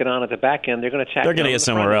tack it on at the back end, they're going to tack it on. They're going to get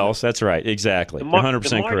somewhere else. That's right. Exactly. You're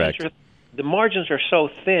 100% correct. The margins are so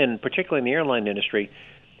thin, particularly in the airline industry,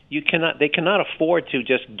 they cannot afford to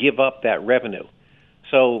just give up that revenue.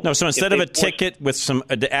 So instead of a ticket with some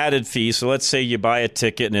added fees, so let's say you buy a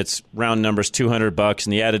ticket and it's round numbers $200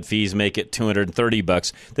 and the added fees make it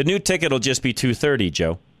 $230. The new ticket will just be $230,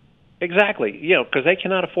 Joe. Exactly, because they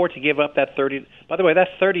cannot afford to give up that $30. By the way,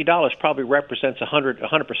 that $30 probably represents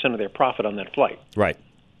 100% of their profit on that flight. Right.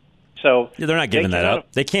 So they're not giving that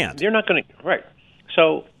up. They can't. They're not going to. Right.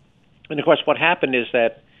 So, and of course, what happened is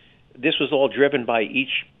that this was all driven by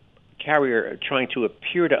each carrier trying to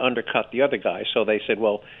appear to undercut the other guy. So they said,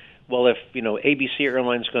 well, if ABC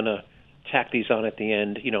Airlines going to tack these on at the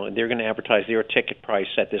end, and they're going to advertise their ticket price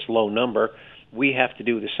at this low number, we have to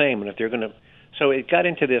do the same. And if they're going to So it got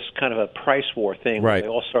into this kind of a price war thing where they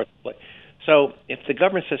all start to play. So if the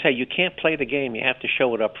government says, hey, you can't play the game, you have to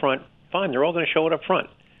show it up front, fine, they're all going to show it up front.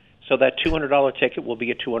 So that $200 ticket will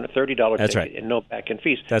be a $230 ticket and no back-end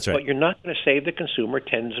fees. That's right. But you're not going to save the consumer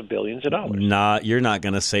tens of billions of dollars. You're not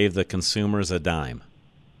going to save the consumers a dime.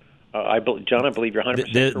 John, I believe you're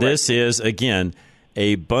 100% correct. This is, again,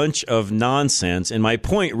 a bunch of nonsense. And my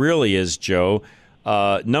point really is, Joe,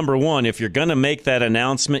 number one, if you're going to make that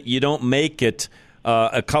announcement, you don't make it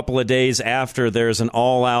a couple of days after there's an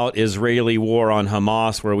all-out Israeli war on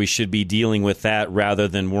Hamas where we should be dealing with that rather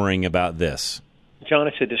than worrying about this. John,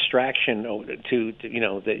 it's a distraction to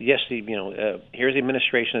here's the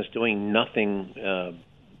administration that's doing nothing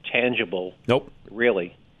tangible. Nope.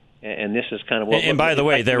 Really. And this is kind of what. And by the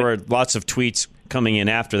way, there were lots of tweets coming in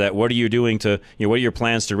after that. What are you doing what are your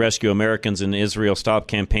plans to rescue Americans in Israel? Stop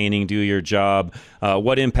campaigning, do your job.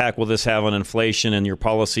 What impact will this have on inflation and your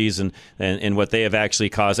policies and what they have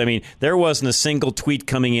actually caused? I mean, there wasn't a single tweet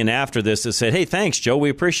coming in after this that said, hey, thanks, Joe, we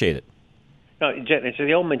appreciate it. No, it's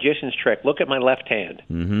the old magician's trick. Look at my left hand.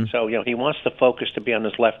 Mm-hmm. So, he wants the focus to be on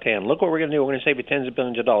his left hand. Look what we're going to do. We're going to save you tens of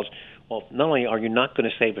billions of dollars. Well, not only are you not going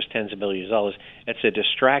to save us tens of billions of dollars, it's a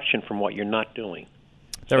distraction from what you're not doing.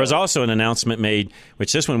 There was also an announcement made,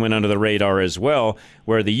 which this one went under the radar as well,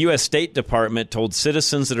 where the U.S. State Department told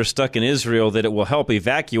citizens that are stuck in Israel that it will help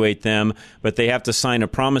evacuate them, but they have to sign a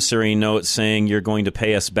promissory note saying you're going to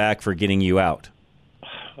pay us back for getting you out.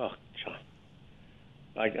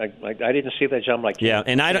 I didn't see that, John.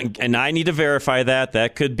 And I need to verify that.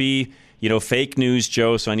 That could be, fake news,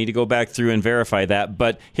 Joe. So I need to go back through and verify that.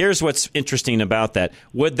 But here's what's interesting about that.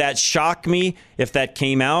 Would that shock me if that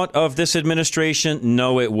came out of this administration?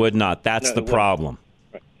 No, it would not. That's the problem.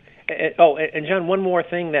 Right. And John, one more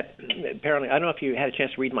thing that apparently I don't know if you had a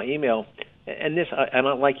chance to read my email. And this, I'm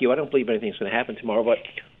not like you. I don't believe anything's going to happen tomorrow. But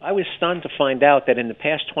I was stunned to find out that in the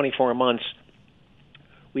past 24 months.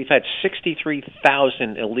 We've had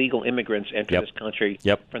 63,000 illegal immigrants enter this country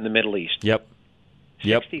from the Middle East.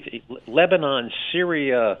 Lebanon,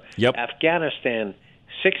 Syria, Afghanistan,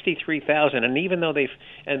 63,000. And even though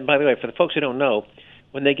and by the way, for the folks who don't know,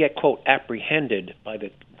 when they get, quote, apprehended by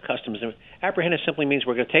the customs, apprehended simply means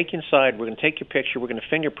we're going to take you inside, we're going to take your picture, we're going to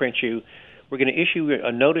fingerprint you, We're going to issue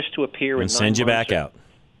a notice to appear and in 9 send you months, back out.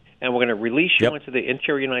 And we're going to release you into the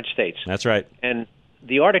interior United States. That's right. And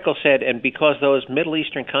the article said, and because those Middle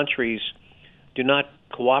Eastern countries do not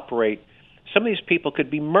cooperate, some of these people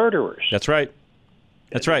could be murderers. That's right.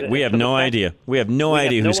 That's right. We have no idea. We have no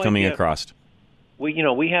idea who's coming across.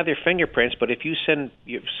 We have their fingerprints, but if you send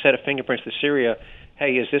your set of fingerprints to Syria,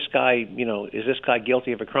 hey, is this guy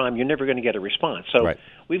guilty of a crime? You're never going to get a response. So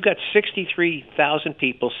we've got 63,000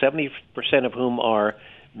 people, 70% of whom are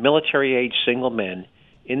military-age single men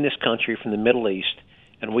in this country from the Middle East,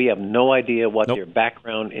 and we have no idea what their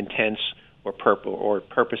background, intents, or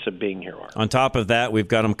purpose of being here are. On top of that, we've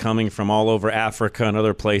got them coming from all over Africa and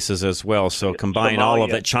other places as well. So combine all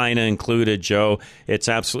of it, China included, Joe. It's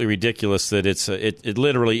absolutely ridiculous that it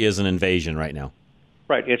literally is an invasion right now.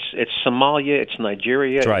 Right. It's Somalia. It's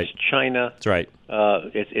Nigeria. That's right. It's China. That's right.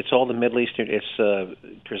 It's all the Middle Eastern. It's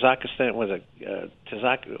Kazakhstan.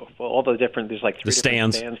 All the different. There's like 3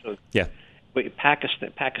 different stands. Yeah. But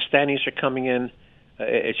Pakistanis are coming in.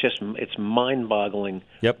 It's mind-boggling.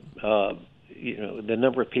 Yep. The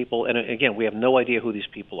number of people, and again, we have no idea who these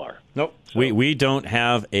people are. Nope. So, we don't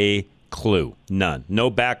have a clue. None.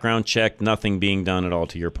 No background check. Nothing being done at all.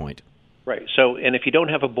 To your point. Right. So, and if you don't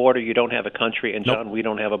have a border, you don't have a country. And John, we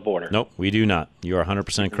don't have a border. Nope, we do not. You are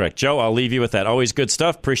 100% correct. Joe, I'll leave you with that. Always good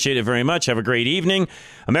stuff. Appreciate it very much. Have a great evening.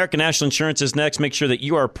 American National Insurance is next. Make sure that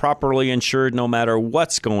you are properly insured no matter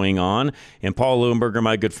what's going on. And Paul Leuenberger,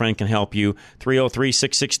 my good friend, can help you.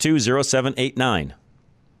 303-662-0789.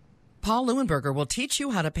 Paul Leuenberger will teach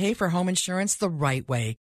you how to pay for home insurance the right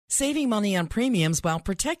way, saving money on premiums while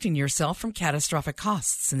protecting yourself from catastrophic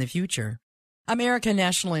costs in the future. American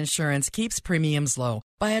National Insurance keeps premiums low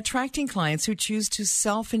by attracting clients who choose to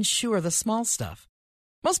self-insure the small stuff.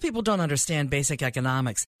 Most people don't understand basic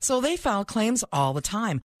economics, so they file claims all the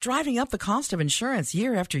time, driving up the cost of insurance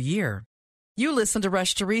year after year. You listen to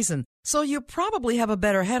Rush to Reason, so you probably have a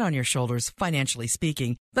better head on your shoulders, financially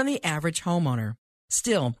speaking, than the average homeowner.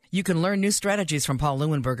 Still, you can learn new strategies from Paul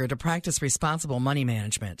Leuenberger to practice responsible money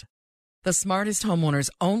management. The smartest homeowners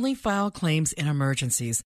only file claims in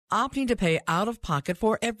emergencies, opting to pay out-of-pocket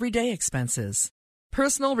for everyday expenses.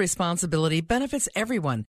 Personal responsibility benefits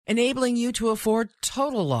everyone, enabling you to afford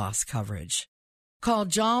total loss coverage. Call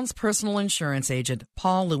John's personal insurance agent,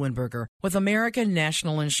 Paul Leuenberger, with American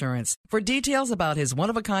National Insurance for details about his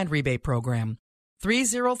one-of-a-kind rebate program.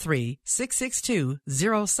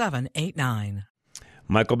 303-662-0789.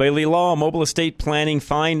 Michael Bailey Law, Mobile Estate Planning.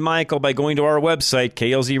 Find Michael by going to our website,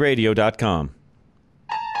 klzradio.com.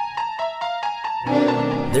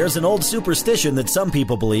 There's an old superstition that some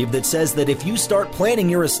people believe that says that if you start planning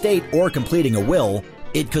your estate or completing a will,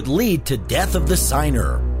 it could lead to death of the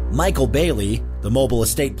signer. Michael Bailey, the mobile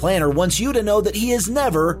estate planner, wants you to know that he has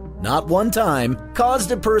never, not one time,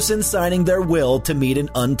 caused a person signing their will to meet an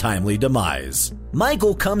untimely demise.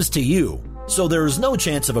 Michael comes to you, so there is no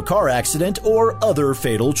chance of a car accident or other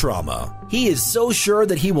fatal trauma. He is so sure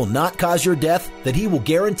that he will not cause your death that he will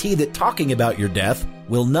guarantee that talking about your death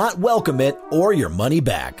will not welcome it or your money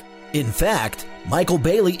back. In fact, Michael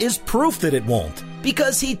Bailey is proof that it won't,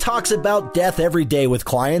 because he talks about death every day with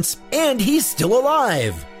clients, and he's still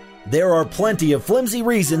alive. There are plenty of flimsy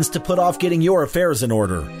reasons to put off getting your affairs in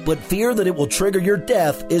order, but fear that it will trigger your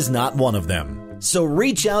death is not one of them. So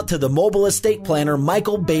reach out to the mobile estate planner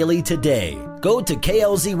Michael Bailey today. Go to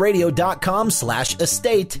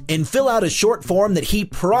klzradio.com/estate and fill out a short form that he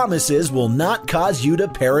promises will not cause you to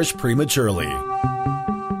perish prematurely.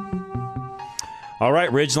 All right,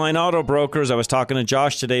 Ridgeline Auto Brokers. I was talking to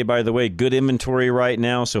Josh today, by the way. Good inventory right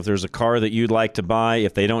now, so if there's a car that you'd like to buy,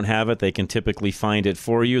 if they don't have it, they can typically find it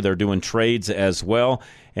for you. They're doing trades as well.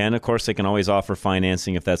 And, of course, they can always offer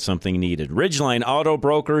financing if that's something needed.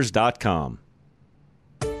 RidgelineAutobrokers.com.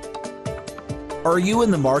 Are you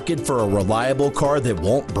in the market for a reliable car that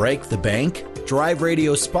won't break the bank? Drive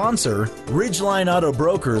Radio sponsor, Ridgeline Auto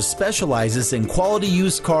Brokers specializes in quality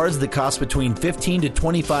used cars that cost between $15,000 to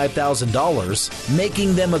 $25,000,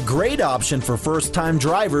 making them a great option for first-time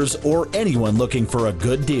drivers or anyone looking for a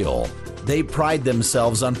good deal. They pride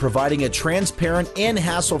themselves on providing a transparent and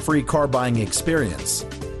hassle-free car buying experience.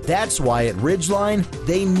 That's why at Ridgeline,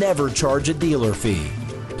 they never charge a dealer fee.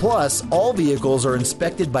 Plus, all vehicles are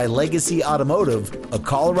inspected by Legacy Automotive, a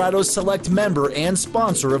Colorado Select member and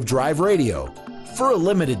sponsor of Drive Radio. For a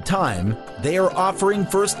limited time, they are offering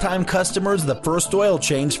first-time customers the first oil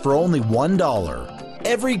change for only $1.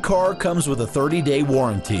 Every car comes with a 30-day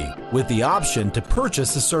warranty, with the option to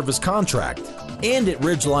purchase a service contract. And at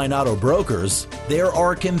Ridgeline Auto Brokers, there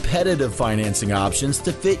are competitive financing options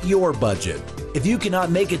to fit your budget. If you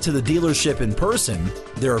cannot make it to the dealership in person,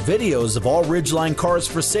 there are videos of all Ridgeline cars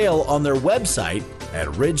for sale on their website at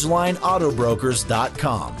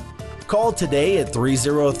ridgelineautobrokers.com. Call today at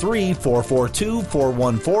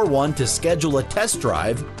 303-442-4141 to schedule a test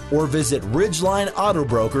drive or visit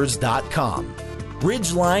ridgelineautobrokers.com.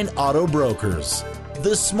 Ridgeline Auto Brokers,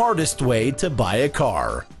 the smartest way to buy a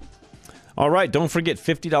car. All right, don't forget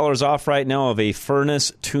 $50 off right now of a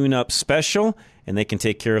furnace tune-up special, and they can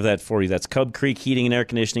take care of that for you. That's Cub Creek Heating and Air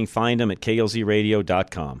Conditioning. Find them at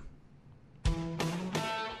klzradio.com.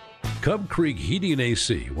 Cub Creek Heating and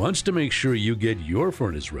AC wants to make sure you get your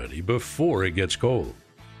furnace ready before it gets cold.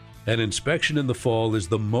 An inspection in the fall is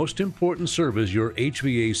the most important service your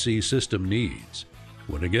HVAC system needs.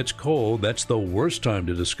 When it gets cold, that's the worst time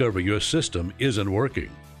to discover your system isn't working.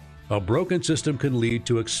 A broken system can lead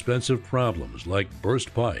to expensive problems like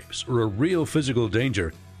burst pipes or a real physical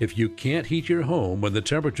danger if you can't heat your home when the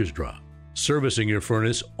temperatures drop. Servicing your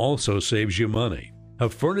furnace also saves you money. A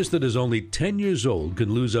furnace that is only 10 years old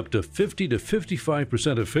can lose up to 50 to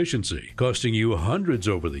 55% efficiency, costing you hundreds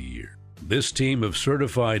over the year. This team of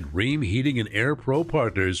certified Rheem Heating and Air Pro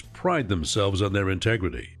partners pride themselves on their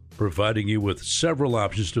integrity, providing you with several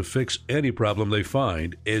options to fix any problem they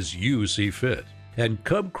find as you see fit. And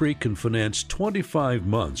Cub Creek can finance 25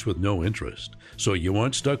 months with no interest, so you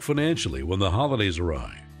aren't stuck financially when the holidays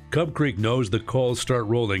arrive. Cub Creek knows the calls start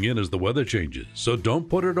rolling in as the weather changes, so don't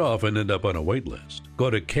put it off and end up on a wait list.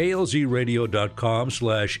 Go to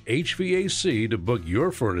klzradio.com/HVAC to book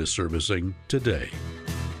your furnace servicing today.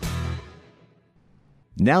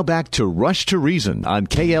 Now back to Rush to Reason on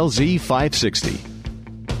KLZ 560.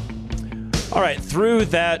 All right, through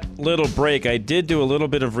that little break, I did do a little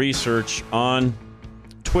bit of research on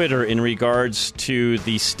Twitter in regards to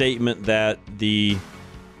the statement that the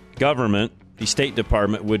government, the State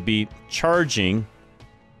Department, would be charging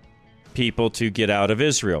people to get out of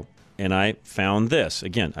Israel. And I found this.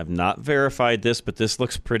 Again, I've not verified this, but this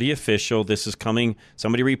looks pretty official. This is coming,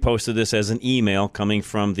 somebody reposted this as an email coming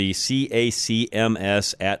from the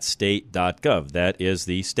CACMS@state.gov. That is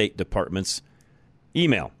the State Department's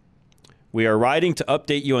email. We are writing to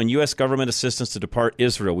update you on U.S. government assistance to depart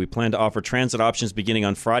Israel. We plan to offer transit options beginning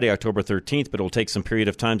on Friday, October 13th, but it will take some period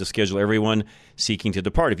of time to schedule everyone seeking to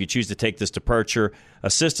depart. If you choose to take this departure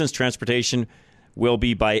assistance, transportation will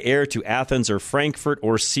be by air to Athens or Frankfurt,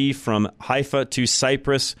 or sea from Haifa to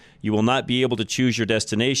Cyprus. You will not be able to choose your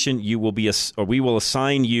destination. We will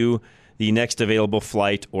assign you the next available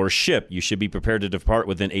flight or ship. You should be prepared to depart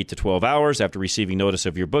within 8 to 12 hours. After receiving notice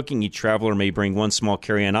of your booking, each traveler may bring one small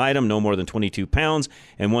carry-on item, no more than 22 pounds,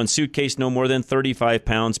 and one suitcase, no more than 35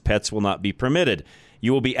 pounds. Pets will not be permitted.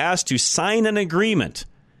 You will be asked to sign an agreement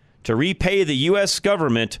to repay the U.S.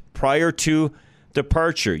 government prior to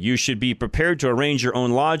departure. You should be prepared to arrange your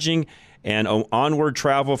own lodging and onward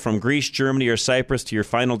travel from Greece, Germany, or Cyprus to your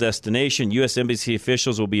final destination. U.S. Embassy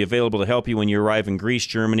officials will be available to help you when you arrive in Greece,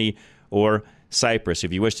 Germany, or Cyprus.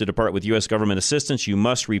 If you wish to depart with U.S. government assistance, you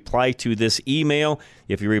must reply to this email.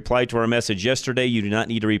 If you replied to our message yesterday, you do not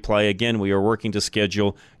need to reply again. We are working to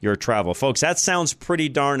schedule your travel. Folks, that sounds pretty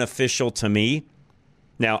darn official to me.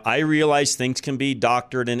 Now, I realize things can be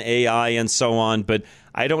doctored in AI and so on, but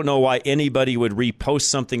I don't know why anybody would repost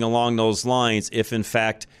something along those lines if, in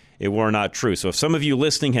fact, it were not true. So if some of you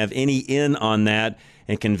listening have any in on that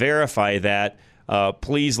and can verify that,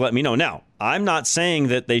 please let me know. Now, I'm not saying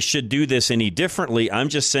that they should do this any differently. I'm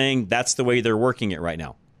just saying that's the way they're working it right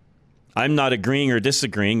now. I'm not agreeing or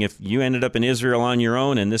disagreeing. If you ended up in Israel on your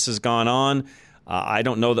own and this has gone on, I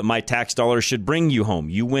don't know that my tax dollars should bring you home.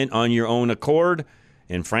 You went on your own accord,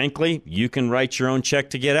 and frankly, you can write your own check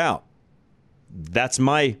to get out. That's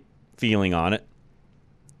my feeling on it.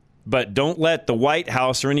 But don't let the White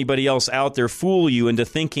House or anybody else out there fool you into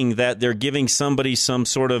thinking that they're giving somebody some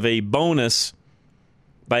sort of a bonus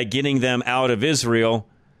by getting them out of Israel,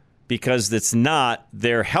 because it's not.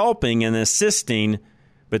 They're helping and assisting,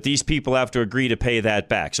 but these people have to agree to pay that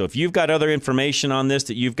back. So if you've got other information on this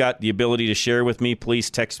that you've got the ability to share with me, please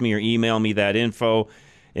text me or email me that info,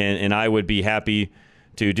 and I would be happy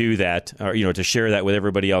to do that, or to share that with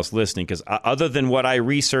everybody else listening. Because other than what I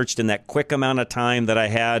researched in that quick amount of time that I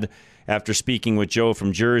had after speaking with Joe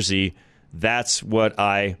from Jersey, that's what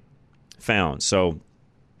I found. So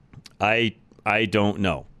I don't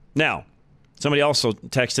know. Now, somebody also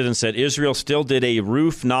texted and said Israel still did a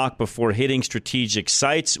roof knock before hitting strategic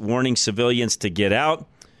sites, warning civilians to get out.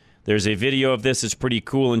 There's a video of this. It's pretty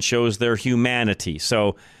cool and shows their humanity.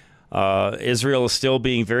 So Israel is still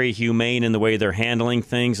being very humane in the way they're handling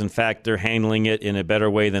things. In fact, they're handling it in a better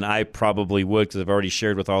way than I probably would, because I've already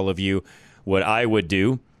shared with all of you what I would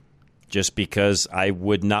do, just because I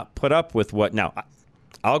would not put up with what. Now,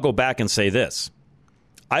 I'll go back and say this.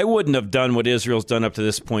 I wouldn't have done what Israel's done up to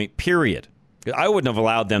this point, period. I wouldn't have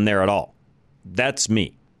allowed them there at all. That's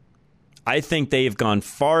me. I think they've gone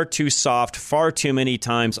far too soft, far too many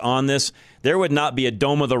times on this. There would not be a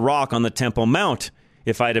Dome of the Rock on the Temple Mount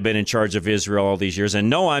if I'd have been in charge of Israel all these years. And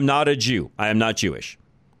no, I'm not a Jew. I am not Jewish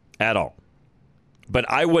at all. But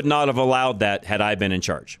I would not have allowed that had I been in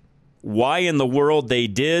charge. Why in the world they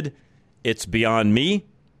did, it's beyond me.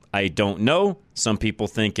 I don't know. Some people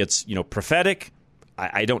think it's, prophetic.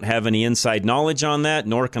 I don't have any inside knowledge on that,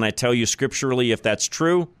 nor can I tell you scripturally if that's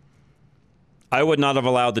true. I would not have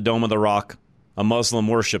allowed the Dome of the Rock, a Muslim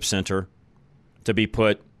worship center, to be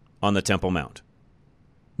put on the Temple Mount,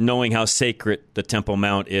 knowing how sacred the Temple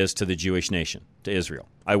Mount is to the Jewish nation, to Israel.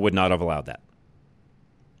 I would not have allowed that.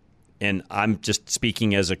 And I'm just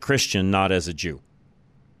speaking as a Christian, not as a Jew.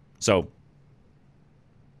 So,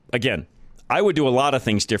 again, I would do a lot of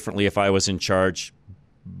things differently if I was in charge,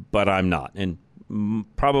 but I'm not. And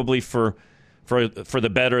probably for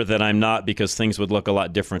the better that I'm not, because things would look a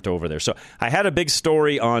lot different over there. So I had a big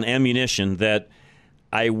story on ammunition that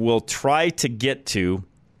I will try to get to.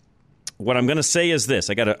 What I'm going to say is this.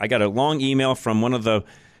 I got a long email from one of the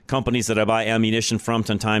companies that I buy ammunition from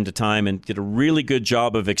time to time, and did a really good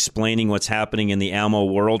job of explaining what's happening in the ammo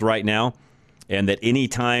world right now, and that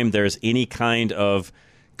anytime there's any kind of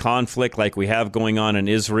conflict like we have going on in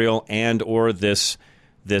Israel, and or this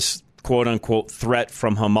quote-unquote threat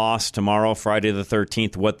from Hamas tomorrow, Friday the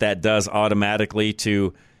 13th, what that does automatically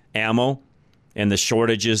to ammo and the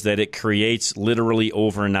shortages that it creates literally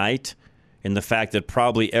overnight, and the fact that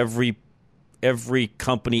probably every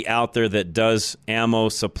company out there that does ammo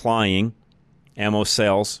supplying, ammo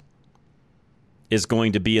sales, is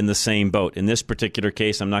going to be in the same boat. In this particular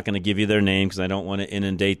case, I'm not going to give you their name because I don't want to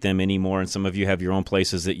inundate them anymore, and some of you have your own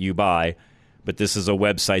places that you buy. But this is a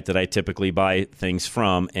website that I typically buy things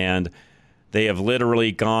from, and they have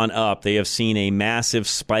literally gone up. They have seen a massive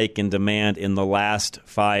spike in demand in the last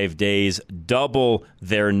 5 days, double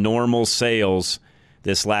their normal sales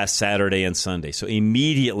this last Saturday and Sunday. So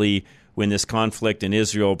immediately when this conflict in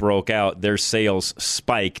Israel broke out, their sales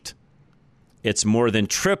spiked. It's more than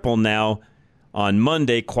triple now on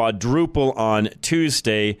Monday, quadruple on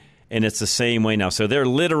Tuesday, and it's the same way now. So they're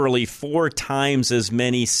literally 4 times as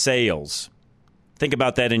many sales. Think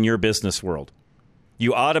about that in your business world.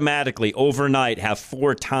 You automatically, overnight, have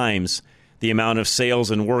 4 times the amount of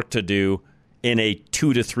sales and work to do in a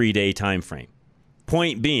 2 to 3 day time frame.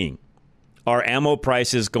 Point being, are ammo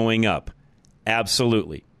prices going up?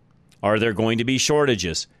 Absolutely. Are there going to be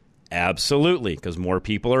shortages? Absolutely, because more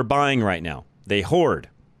people are buying right now. They hoard.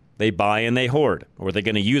 They buy and they hoard. Or are they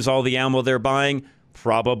going to use all the ammo they're buying?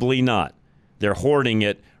 Probably not. They're hoarding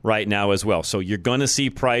it right now as well. So you're going to see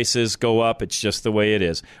prices go up. It's just the way it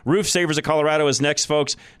is. Roof Savers of Colorado is next,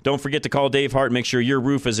 folks. Don't forget to call Dave Hart. Make sure your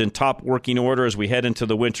roof is in top working order as we head into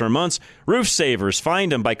the winter months. Roof Savers,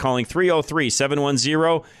 find them by calling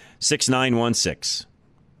 303-710-6916.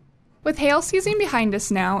 With hail season behind us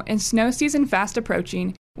now and snow season fast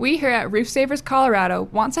approaching, we here at Roof Savers Colorado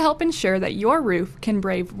want to help ensure that your roof can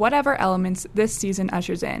brave whatever elements this season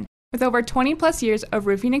ushers in. With over 20 plus years of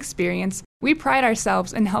roofing experience, we pride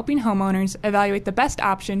ourselves in helping homeowners evaluate the best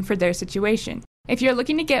option for their situation. If you're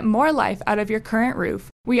looking to get more life out of your current roof,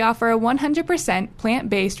 we offer a 100%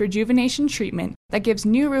 plant-based rejuvenation treatment that gives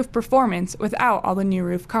new roof performance without all the new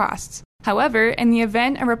roof costs. However, in the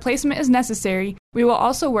event a replacement is necessary, we will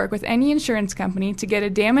also work with any insurance company to get a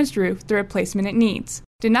damaged roof the replacement it needs.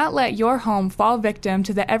 Do not let your home fall victim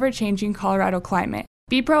to the ever-changing Colorado climate.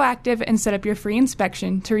 Be proactive and set up your free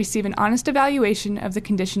inspection to receive an honest evaluation of the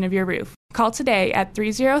condition of your roof. Call today at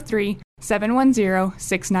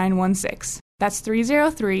 303-710-6916. That's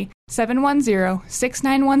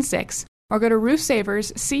 303-710-6916. Or go to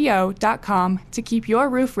roofsaversco.com to keep your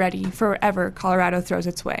roof ready for wherever Colorado throws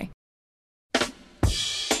its way.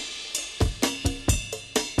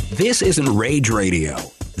 This isn't rage radio.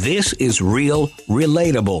 This is real,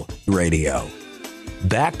 relatable radio.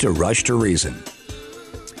 Back to Rush to Reason.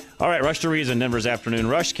 All right, Rush to Reason, Denver's Afternoon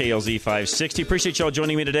Rush, KLZ 560. Appreciate y'all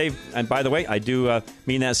joining me today. And by the way, I do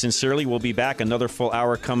mean that sincerely. We'll be back, another full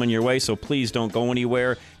hour coming your way, so please don't go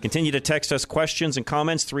anywhere. Continue to text us questions and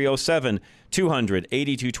comments,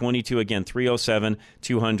 307-200-8222. Again,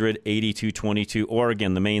 307-200-8222. Or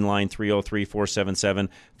again, the main line,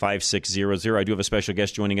 303-477-5600. I do have a special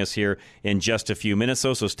guest joining us here in just a few minutes,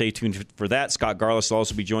 though, so stay tuned for that. Scott Garlis will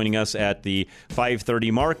also be joining us at the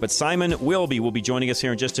 5:30 mark. But Simon Wilby will be joining us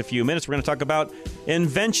here in just a few minutes. We're going to talk about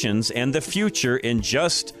inventions and the future in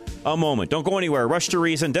just a moment. Don't go anywhere. Rush to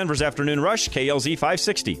Reason, Denver's Afternoon Rush, KLZ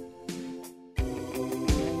 560.